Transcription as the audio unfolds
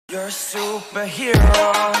You're a superhero.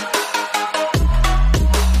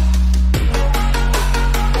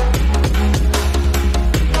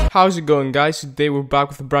 How's it going, guys? Today we're back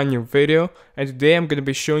with a brand new video, and today I'm gonna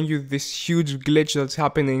be showing you this huge glitch that's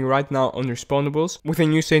happening right now on Respawnables with a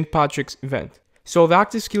new St. Patrick's event. So the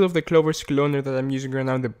active skill of the Cloves cloner that I'm using right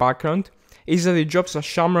now in the background is that it drops a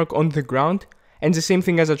Shamrock on the ground, and the same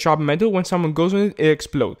thing as a trap metal. When someone goes on it, it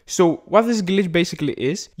explodes. So what this glitch basically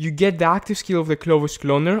is, you get the active skill of the Cloves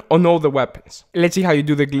cloner on all the weapons. Let's see how you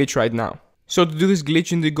do the glitch right now. So to do this glitch,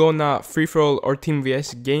 you need to go on a free-for-all or team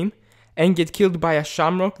vs game and get killed by a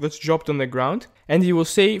Shamrock that's dropped on the ground, and he will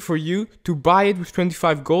say for you to buy it with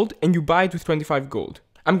 25 gold, and you buy it with 25 gold.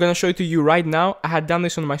 I'm gonna show it to you right now. I had done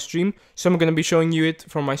this on my stream, so I'm gonna be showing you it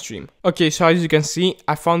from my stream. Okay, so as you can see,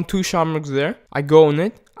 I found 2 Shamrocks there. I go on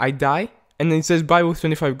it, I die, and then it says buy with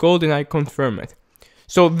 25 gold, and I confirm it.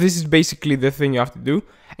 So this is basically the thing you have to do.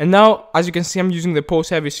 And now, as you can see, I'm using the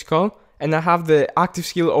post-heavy skull, and I have the active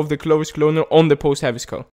skill of the Cloves cloner on the post-heavy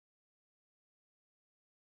skull.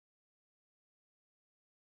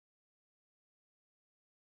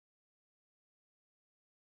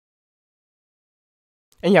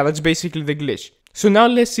 And yeah, that's basically the glitch. So now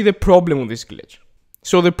let's see the problem with this glitch.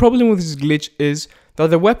 So the problem with this glitch is that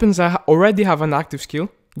the weapons that already have an active skill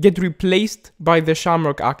get replaced by the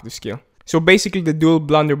Shamrock active skill. So basically the dual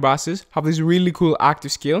blunderbusses have this really cool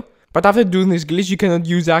active skill, but after doing this glitch you cannot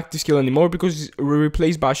use the active skill anymore because it's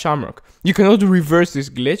replaced by a Shamrock. You cannot reverse this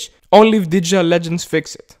glitch, only if Digital Legends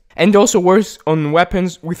fix it. And it also works on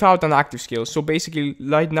weapons without an active skill. So basically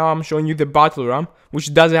right now I'm showing you the battle ram,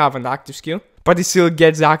 which doesn't have an active skill, but it still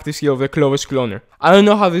gets the active skill of the Cloves cloner. I don't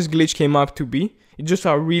know how this glitch came up to be. It's just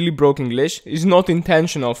a really broken glitch. It's not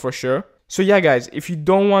intentional for sure. So yeah, guys, if you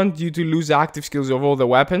don't want you to lose the active skills of all the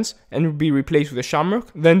weapons and be replaced with a Shamrock,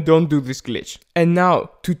 then don't do this glitch. And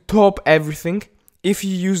now, to top everything, if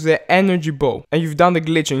you use the energy bow and you've done the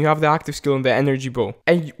glitch and you have the active skill on the energy bow,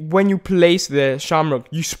 and when you place the Shamrock,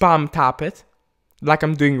 you spam tap it, like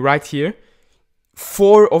I'm doing right here,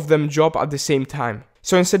 4 of them drop at the same time.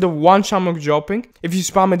 So instead of 1 Shamrock dropping, if you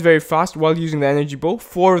spam it very fast while using the energy bow,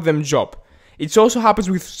 4 of them drop. It also happens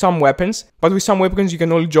with some weapons, but with some weapons you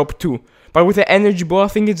can only drop 2. But with the energy bow, I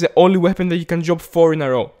think it's the only weapon that you can drop 4 in a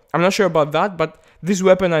row. I'm not sure about that, but this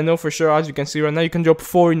weapon I know for sure, as you can see right now, you can drop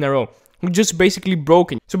 4 in a row. Just basically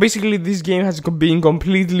broken. So basically this game has been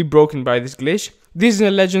completely broken by this glitch.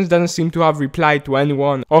 Digital Legends doesn't seem to have replied to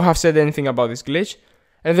anyone or have said anything about this glitch.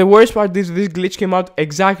 And the worst part is this glitch came out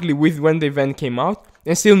exactly with when the event came out,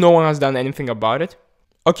 and still no one has done anything about it.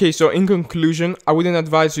 Okay, so in conclusion, I wouldn't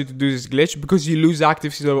advise you to do this glitch because you lose the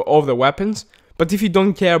active skill of the weapons. But if you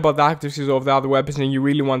don't care about the active skill of the other weapons and you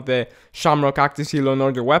really want the Shamrock active skill on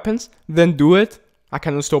all the weapons, then do it. I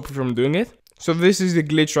cannot stop you from doing it. So this is the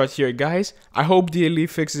glitch right here, guys. I hope DLE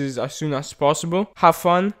fixes it as soon as possible. Have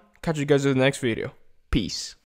fun. Catch you guys in the next video. Peace.